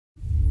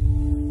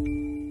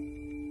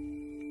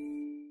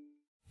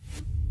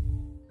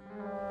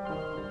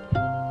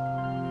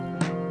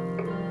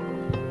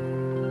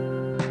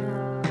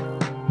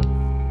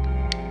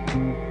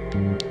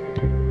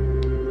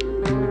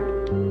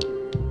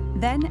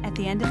Then, at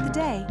the end of the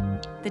day,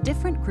 the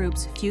different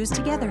groups fuse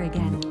together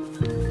again.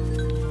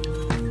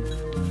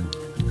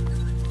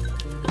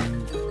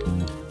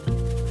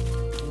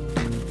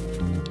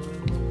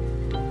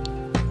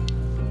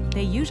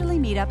 They usually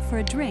meet up for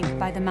a drink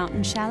by the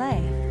mountain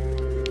chalet.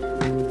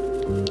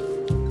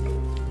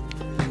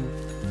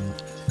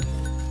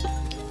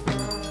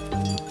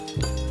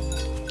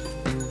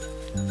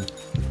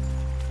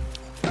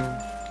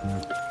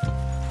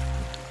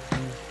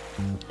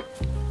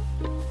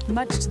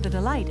 Much to the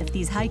delight of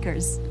these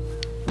hikers.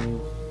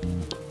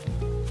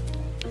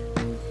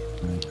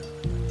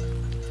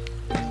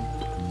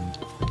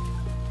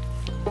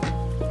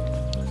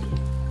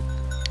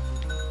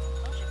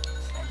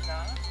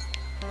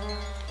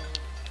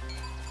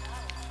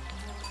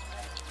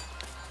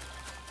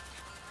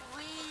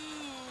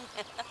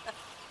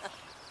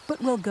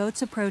 But will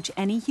goats approach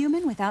any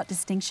human without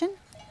distinction?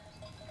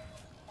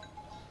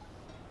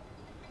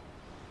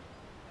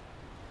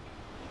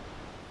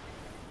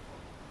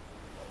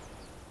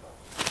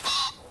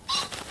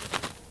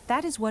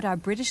 That is what our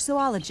British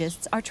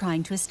zoologists are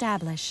trying to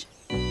establish.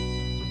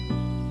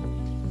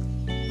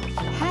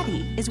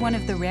 Hattie is one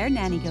of the rare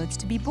nanny goats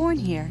to be born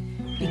here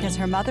because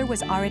her mother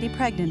was already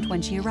pregnant when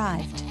she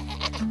arrived.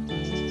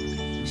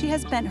 She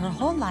has spent her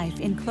whole life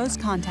in close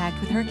contact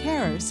with her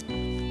carers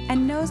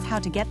and knows how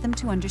to get them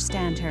to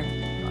understand her.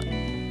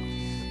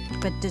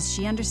 But does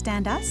she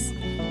understand us?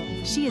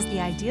 She is the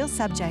ideal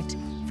subject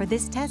for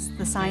this test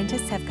the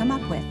scientists have come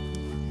up with.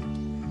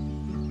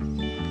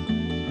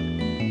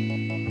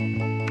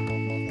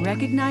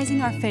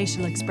 Recognizing our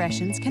facial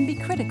expressions can be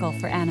critical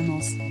for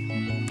animals.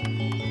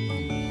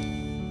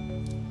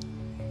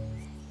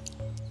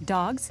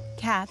 Dogs,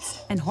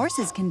 cats, and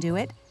horses can do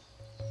it,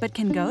 but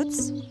can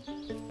goats?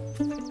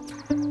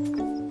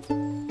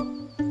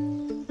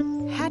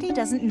 Hattie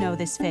doesn't know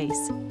this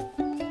face.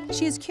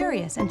 She is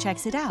curious and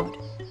checks it out.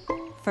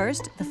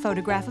 First, the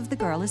photograph of the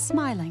girl is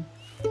smiling.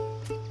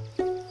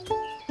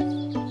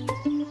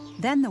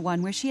 Then the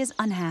one where she is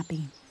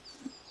unhappy.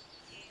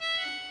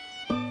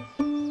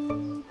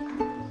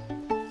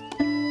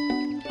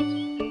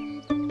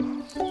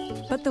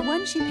 But the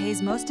one she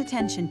pays most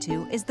attention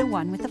to is the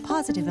one with the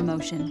positive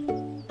emotion.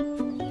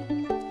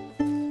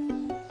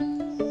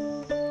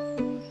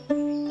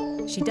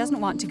 She doesn't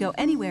want to go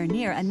anywhere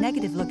near a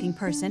negative-looking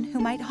person who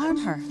might harm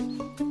her.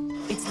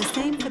 It's the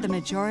same for the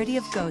majority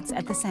of goats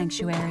at the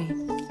sanctuary.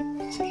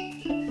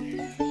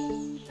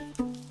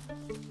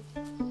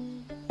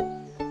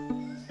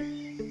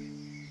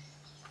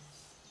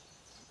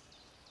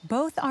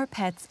 Both our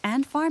pets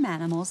and farm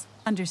animals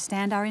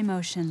understand our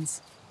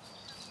emotions.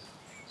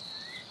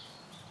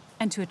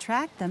 And to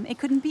attract them, it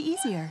couldn't be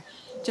easier.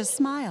 Just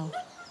smile.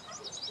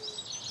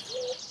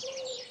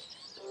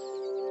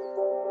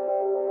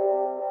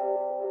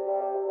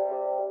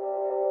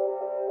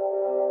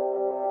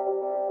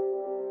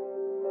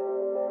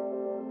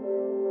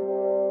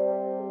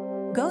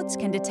 Goats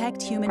can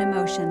detect human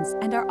emotions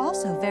and are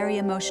also very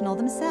emotional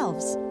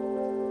themselves.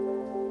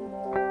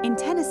 In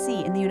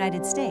Tennessee, in the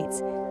United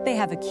States, they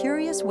have a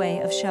curious way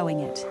of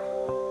showing it.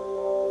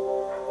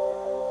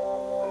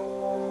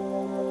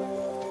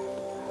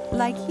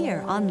 Like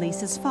here on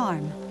Lisa's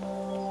farm.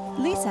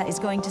 Lisa is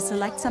going to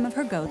select some of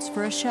her goats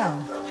for a show.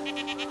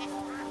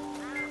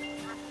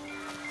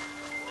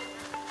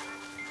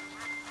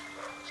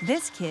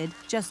 This kid,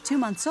 just 2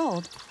 months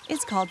old,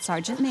 is called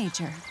Sergeant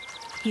Major.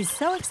 He's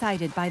so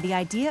excited by the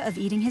idea of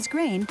eating his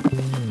grain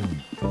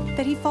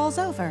that he falls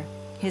over,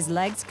 his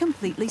legs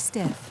completely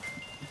stiff.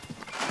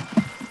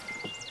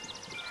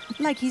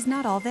 Like he's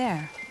not all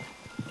there.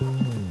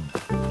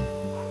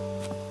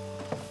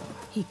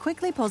 He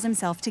quickly pulls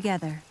himself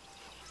together.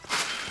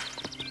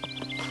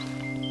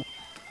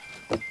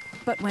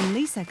 But when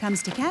Lisa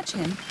comes to catch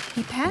him,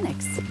 he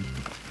panics.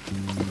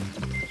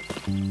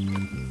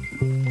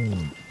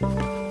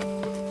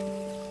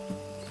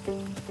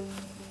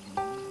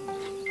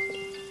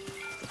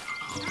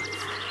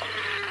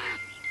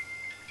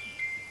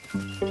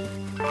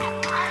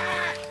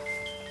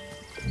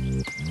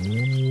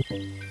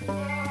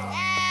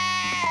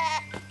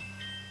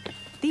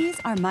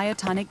 These are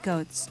myotonic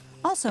goats,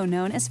 also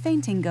known as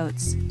fainting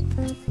goats.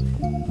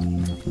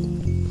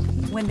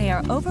 When they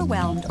are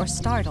overwhelmed or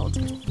startled,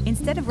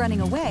 instead of running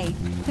away,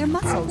 their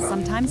muscles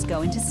sometimes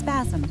go into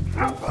spasm.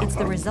 It's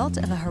the result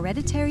of a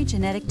hereditary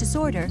genetic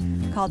disorder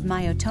called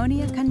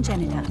myotonia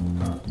congenita.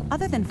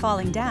 Other than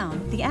falling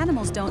down, the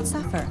animals don't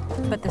suffer,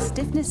 but the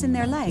stiffness in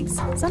their legs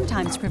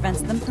sometimes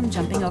prevents them from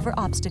jumping over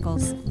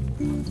obstacles.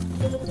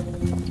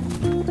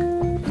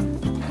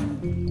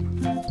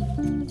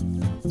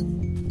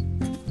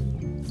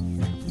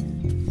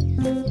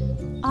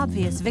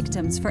 Obvious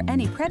victims for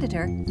any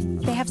predator,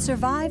 they have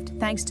survived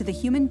thanks to the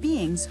human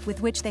beings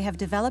with which they have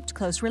developed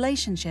close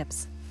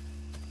relationships.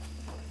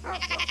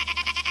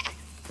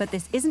 But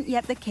this isn't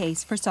yet the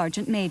case for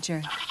Sergeant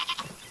Major.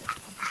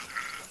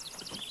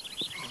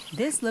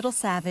 This little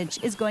savage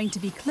is going to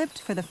be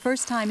clipped for the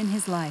first time in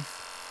his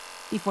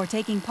life, before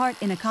taking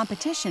part in a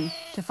competition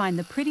to find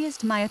the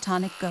prettiest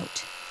myotonic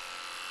goat.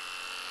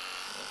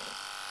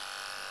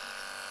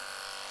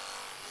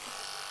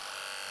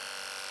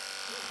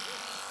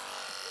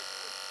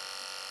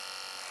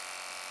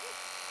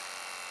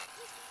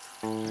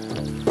 He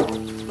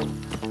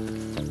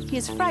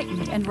is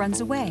frightened and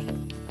runs away.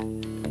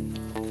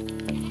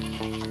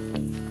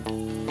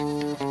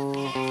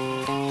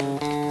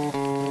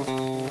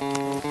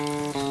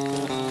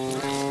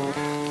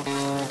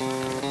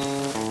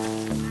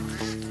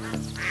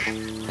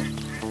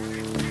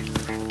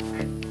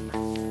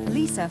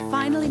 Lisa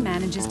finally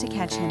manages to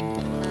catch him.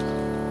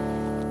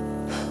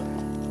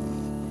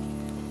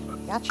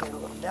 Gotcha,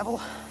 little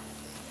devil.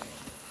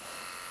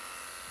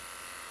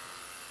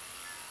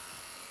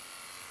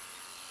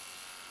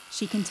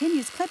 She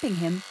continues clipping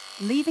him,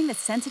 leaving the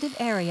sensitive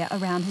area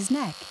around his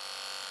neck.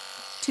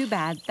 Too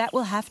bad, that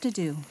will have to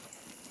do.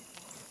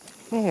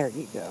 There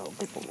you go,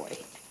 good boy.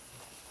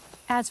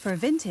 As for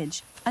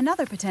Vintage,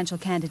 another potential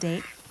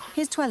candidate,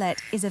 his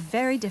toilette is a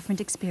very different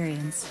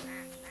experience.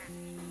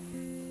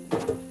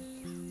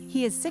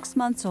 He is 6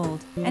 months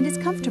old and is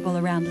comfortable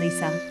around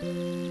Lisa.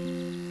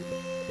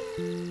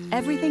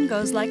 Everything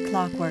goes like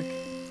clockwork,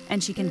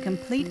 and she can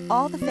complete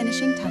all the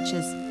finishing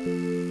touches.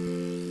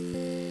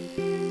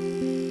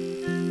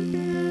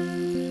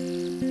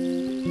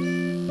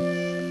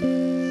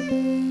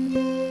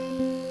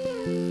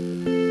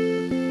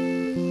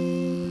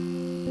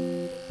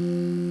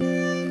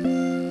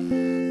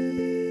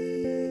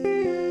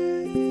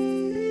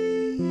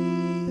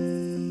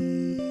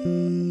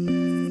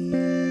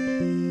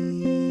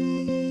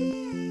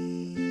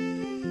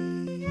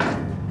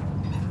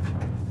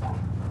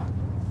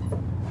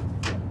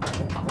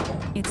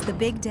 It's the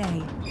big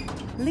day.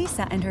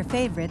 Lisa and her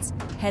favorites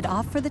head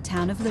off for the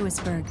town of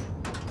Lewisburg.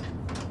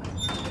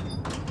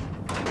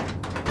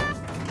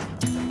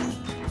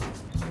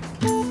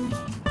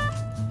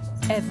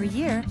 Every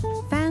year,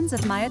 fans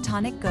of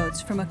myotonic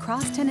goats from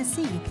across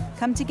Tennessee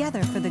come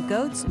together for the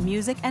Goats,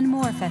 Music, and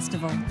More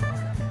Festival.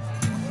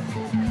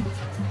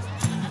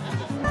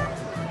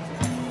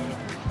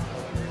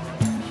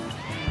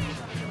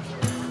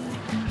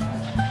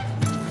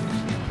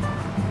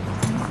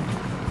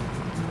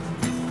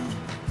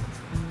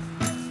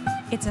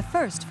 It's a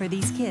first for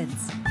these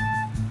kids.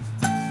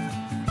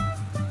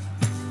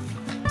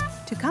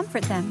 To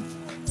comfort them,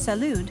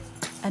 Salud,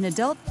 an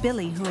adult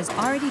Billy who has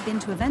already been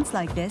to events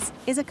like this,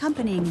 is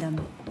accompanying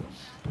them.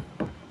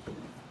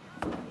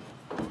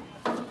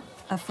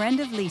 A friend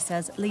of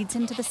Lisa's leads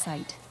him to the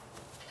site.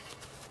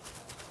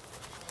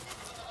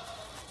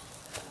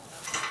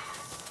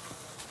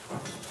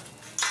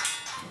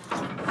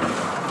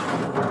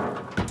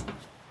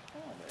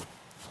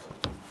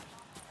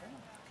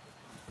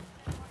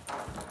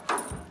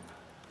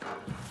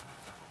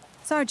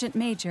 Sergeant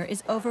Major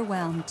is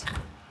overwhelmed.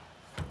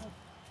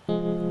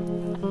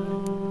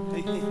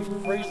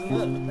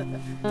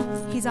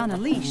 He's on a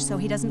leash so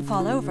he doesn't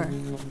fall over,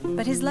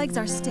 but his legs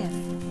are stiff,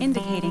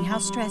 indicating how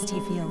stressed he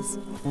feels.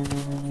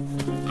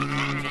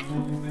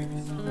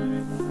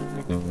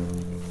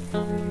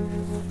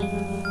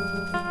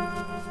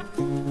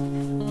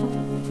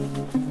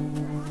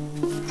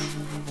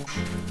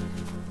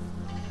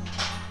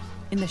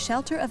 In the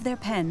shelter of their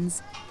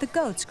pens, the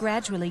goats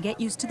gradually get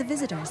used to the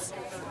visitors.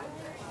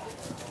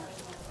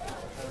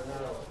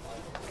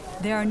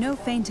 There are no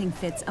fainting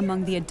fits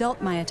among the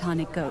adult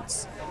myotonic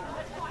goats.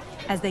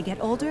 As they get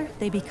older,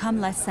 they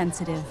become less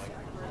sensitive.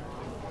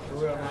 A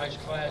real nice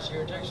class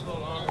here. It takes a little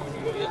longer when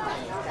you get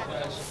the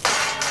class.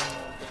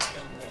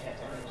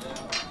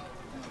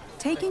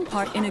 Taking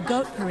part in a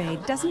goat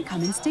parade doesn't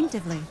come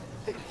instinctively.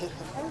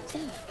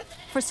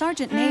 For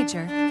Sergeant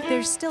Major,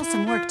 there's still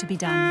some work to be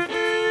done.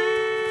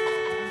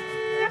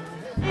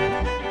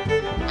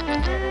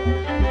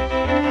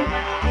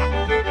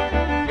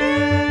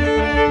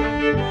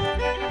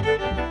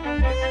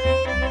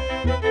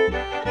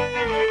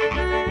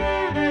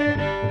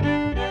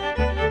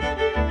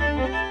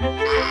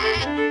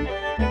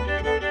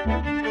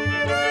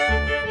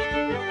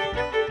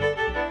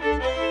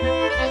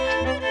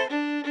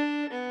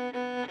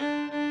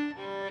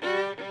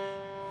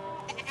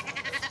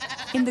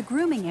 In the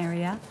grooming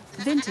area,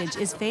 Vintage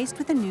is faced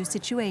with a new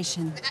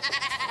situation.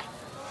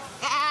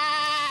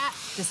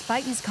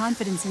 Despite his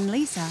confidence in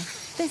Lisa,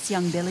 this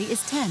young Billy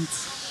is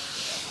tense.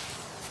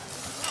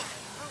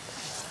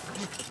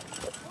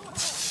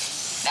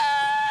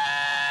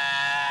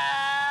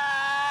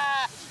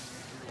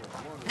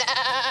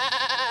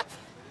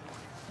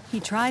 He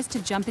tries to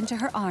jump into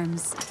her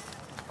arms.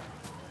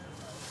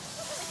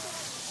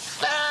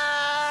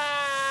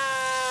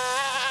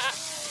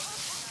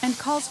 And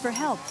calls for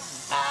help.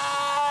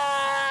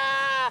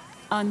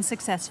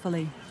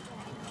 Unsuccessfully.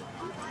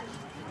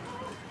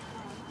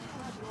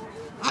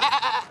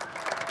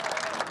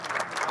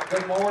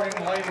 Good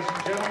morning, ladies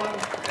and gentlemen,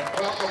 and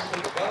welcome to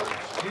the Baus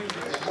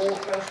Music and More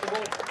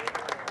Festival.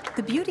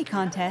 The beauty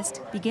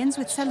contest begins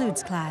with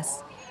Salud's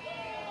class.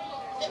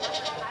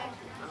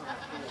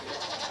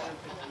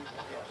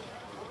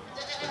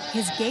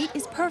 His gait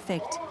is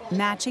perfect,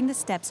 matching the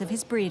steps of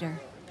his breeder.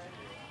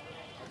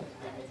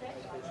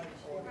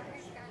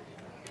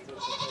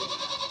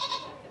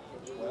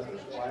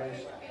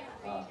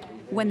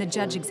 When the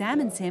judge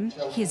examines him,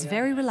 he is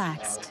very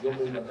relaxed.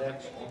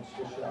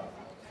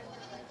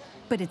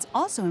 But it's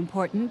also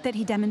important that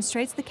he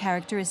demonstrates the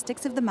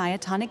characteristics of the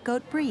myotonic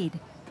goat breed.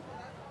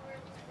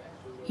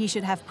 He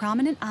should have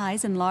prominent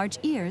eyes and large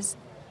ears,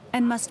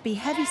 and must be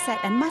heavy-set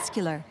and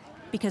muscular,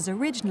 because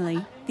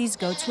originally these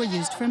goats were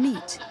used for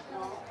meat.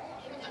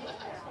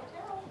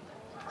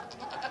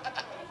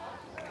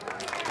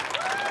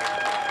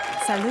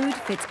 Salud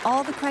fits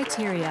all the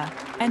criteria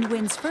and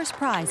wins first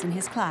prize in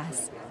his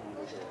class.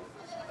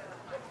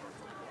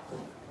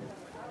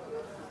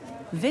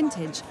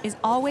 Vintage is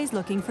always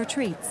looking for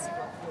treats.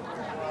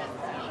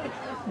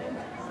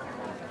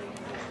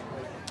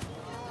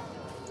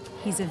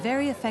 He's a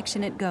very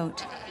affectionate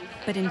goat,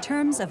 but in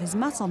terms of his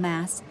muscle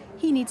mass,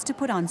 he needs to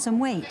put on some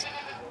weight.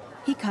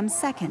 He comes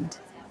second.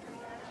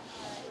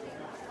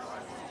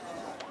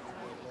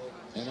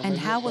 And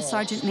how will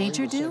Sergeant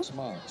Major do?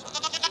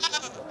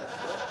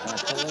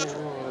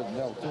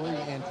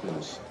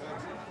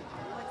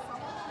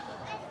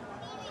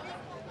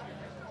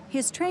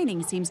 His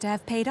training seems to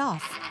have paid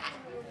off.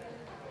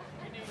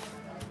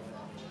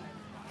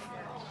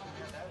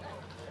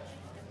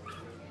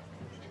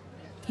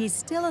 He's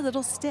still a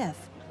little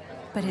stiff,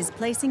 but his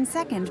placing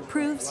second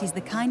proves he's the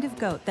kind of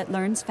goat that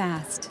learns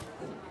fast.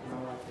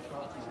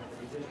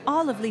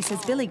 All of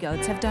Lisa's billy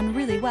goats have done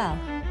really well.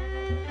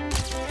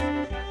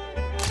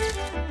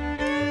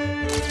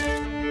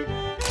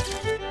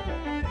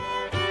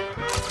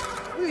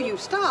 Will you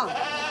stop?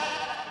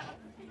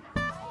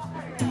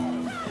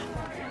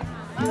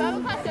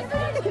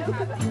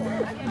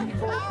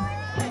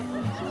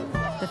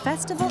 The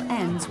festival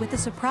ends with a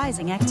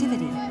surprising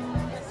activity.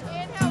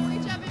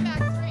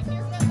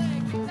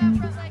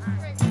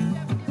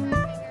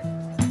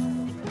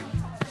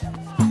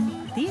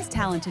 These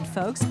talented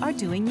folks are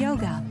doing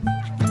yoga.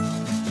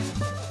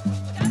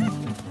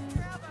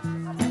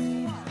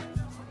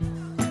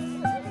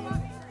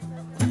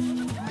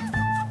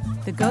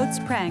 The goats'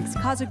 pranks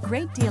cause a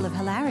great deal of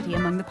hilarity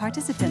among the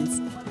participants,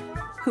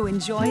 who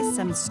enjoy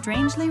some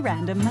strangely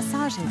random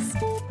massages.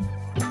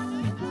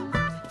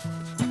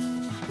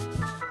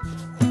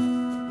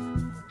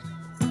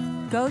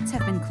 Goats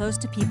have been close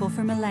to people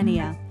for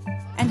millennia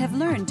and have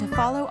learned to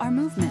follow our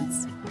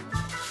movements.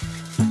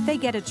 They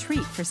get a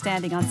treat for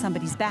standing on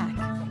somebody's back.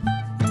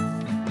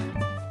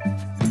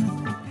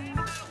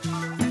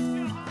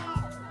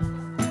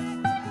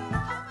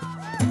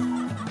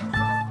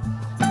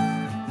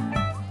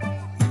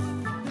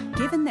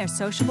 Given their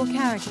sociable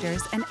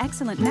characters and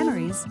excellent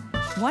memories,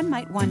 one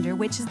might wonder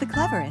which is the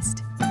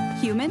cleverest,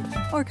 human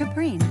or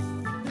caprine.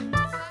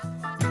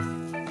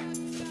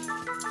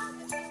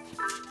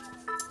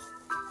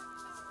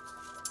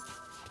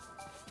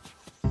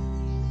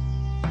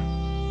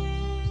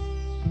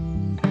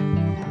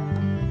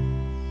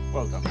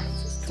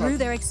 Through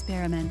their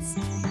experiments,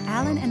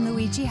 Alan and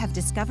Luigi have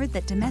discovered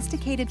that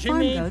domesticated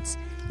farm goats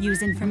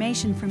use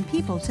information from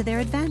people to their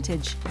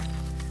advantage.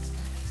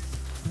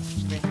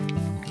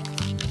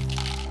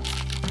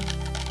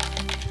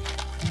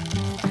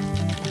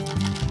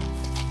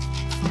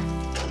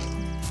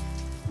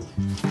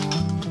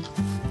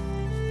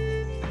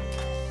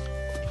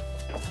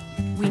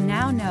 We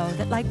now know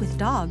that, like with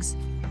dogs,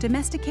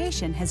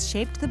 domestication has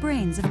shaped the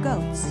brains of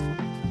goats.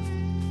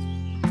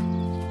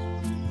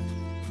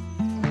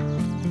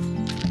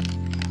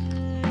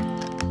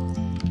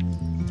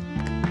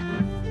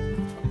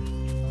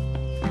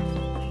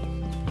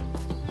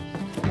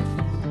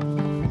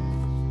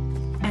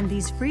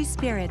 These free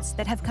spirits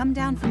that have come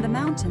down from the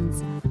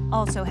mountains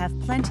also have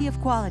plenty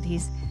of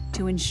qualities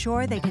to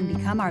ensure they can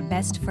become our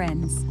best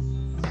friends.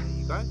 There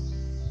you go.